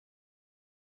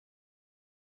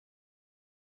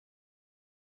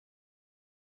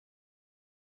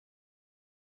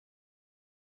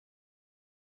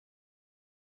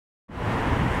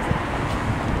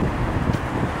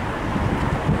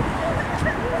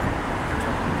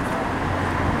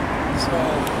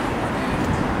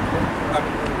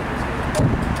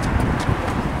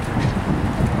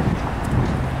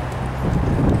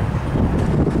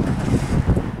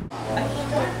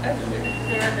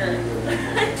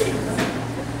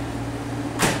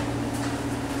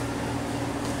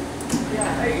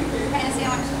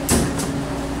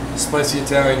Spicy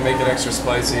Italian, make it extra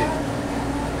spicy.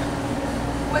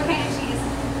 What kind of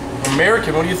cheese?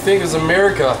 American, what do you think is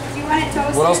America? Do you want it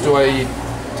toasted? What else do I eat?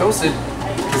 Toasted?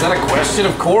 Is that a question?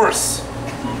 Of course.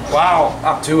 Wow,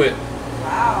 up to it.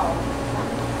 Wow.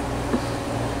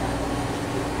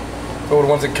 If I would have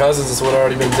wanted cousins, this would have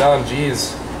already been done.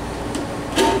 Jeez.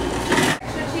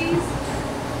 Extra cheese?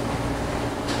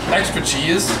 Extra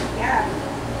cheese? Yeah.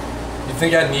 You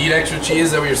think I need extra cheese?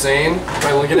 Is that what you're saying? Am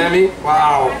I looking at me?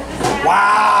 Wow.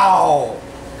 Wow.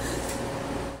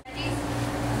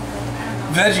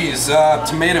 Veggies,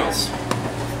 tomatoes,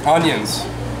 onions,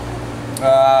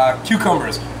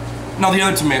 cucumbers. No, the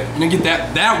other tomato. You get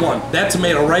that one. That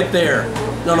tomato right there.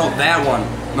 No, that one.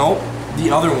 Nope. The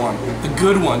other one. The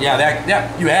good one. Yeah,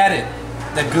 that you had it.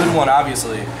 That good one,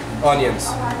 obviously. Onions.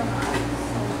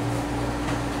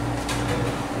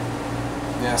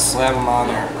 Yeah, slap them on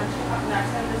there.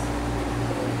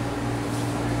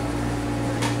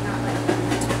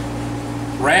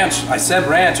 Ranch. I said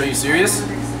ranch. Are you serious?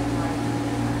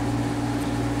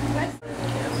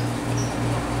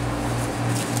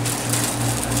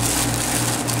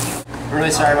 I'm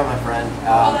really sorry about my friend.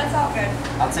 Oh, that's all good.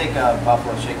 I'll take a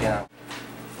buffalo chicken.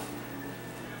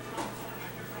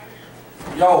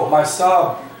 Yo, my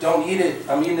sub. Don't eat it.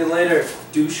 I'm eating it later.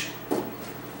 Douche.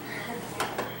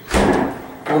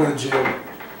 Going to the gym.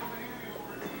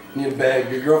 Need a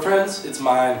bag. Your girlfriend's? It's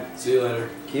mine. See you later.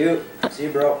 Cute. See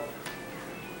you, bro.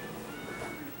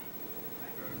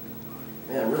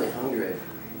 Man, I'm really hungry. I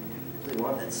really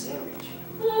want that sandwich.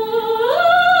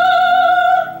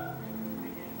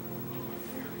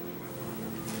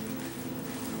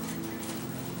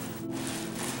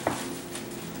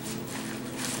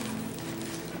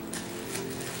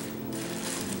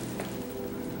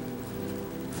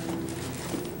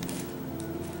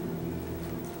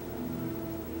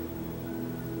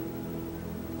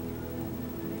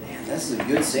 Man, this is a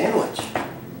good sandwich.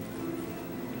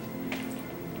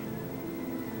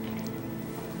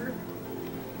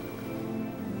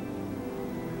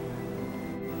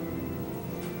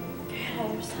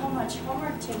 There's so much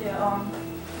homework to do.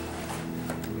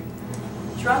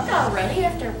 Drunk already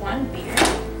after one beer?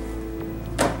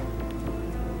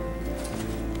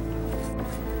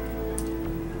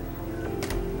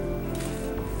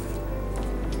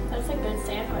 That's a good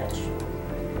sandwich.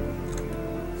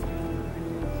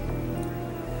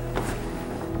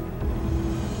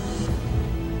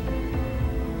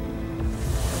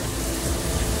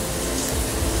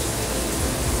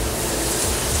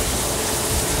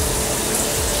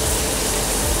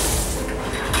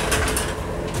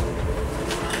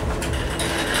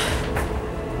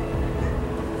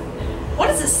 What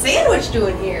is this sandwich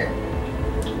doing here?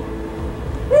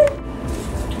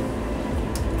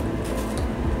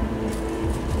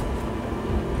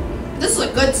 This is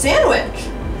a good sandwich.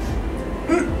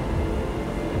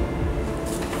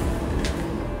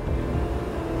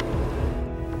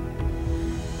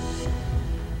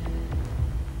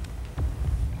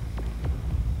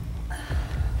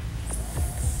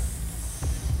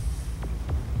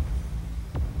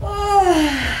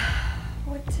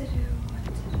 What to do?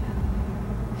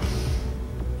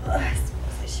 I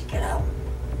suppose I should get up.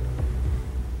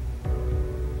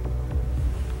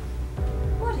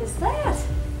 What is that?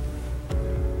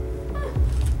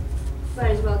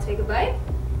 Might as well take a bite.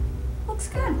 Looks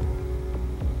good.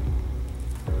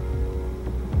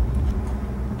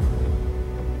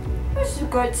 This is a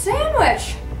good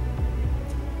sandwich.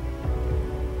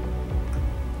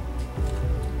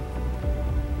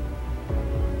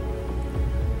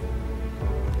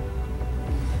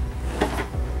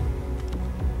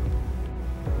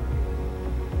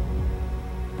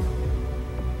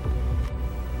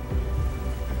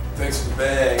 Thanks for the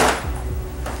bag.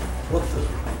 What the?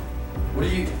 What are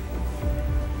you?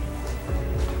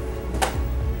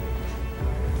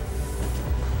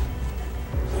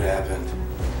 What happened?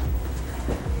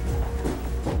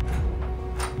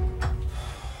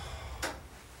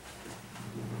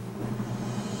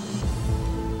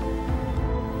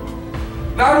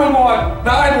 "911!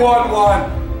 911!"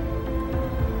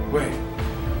 Wait.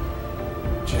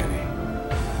 Jenny.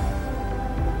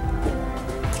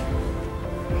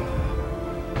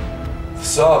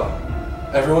 Sub.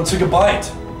 Everyone took a bite.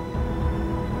 I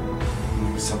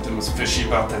knew something was fishy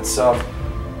about that sub.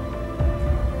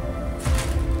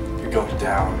 You're going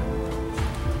down.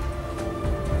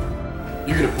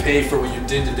 You're gonna pay for what you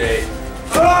did today.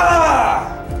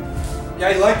 Ah! Yeah,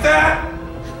 you like that?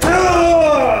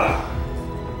 Ah!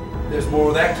 There's more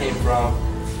where that came from.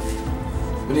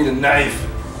 We need a knife.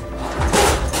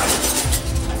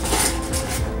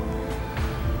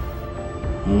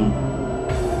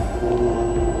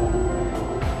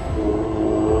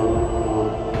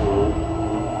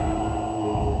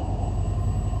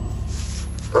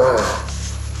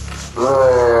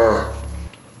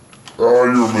 Oh,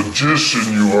 you're a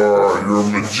magician, you are. You're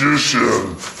a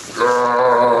magician.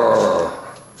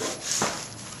 Ah.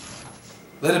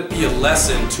 Let it be a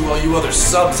lesson to all you other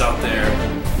subs out there.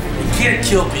 You can't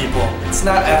kill people. It's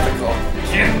not ethical. You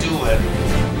can't do it.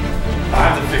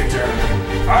 I'm the victor.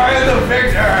 I'm the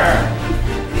victor!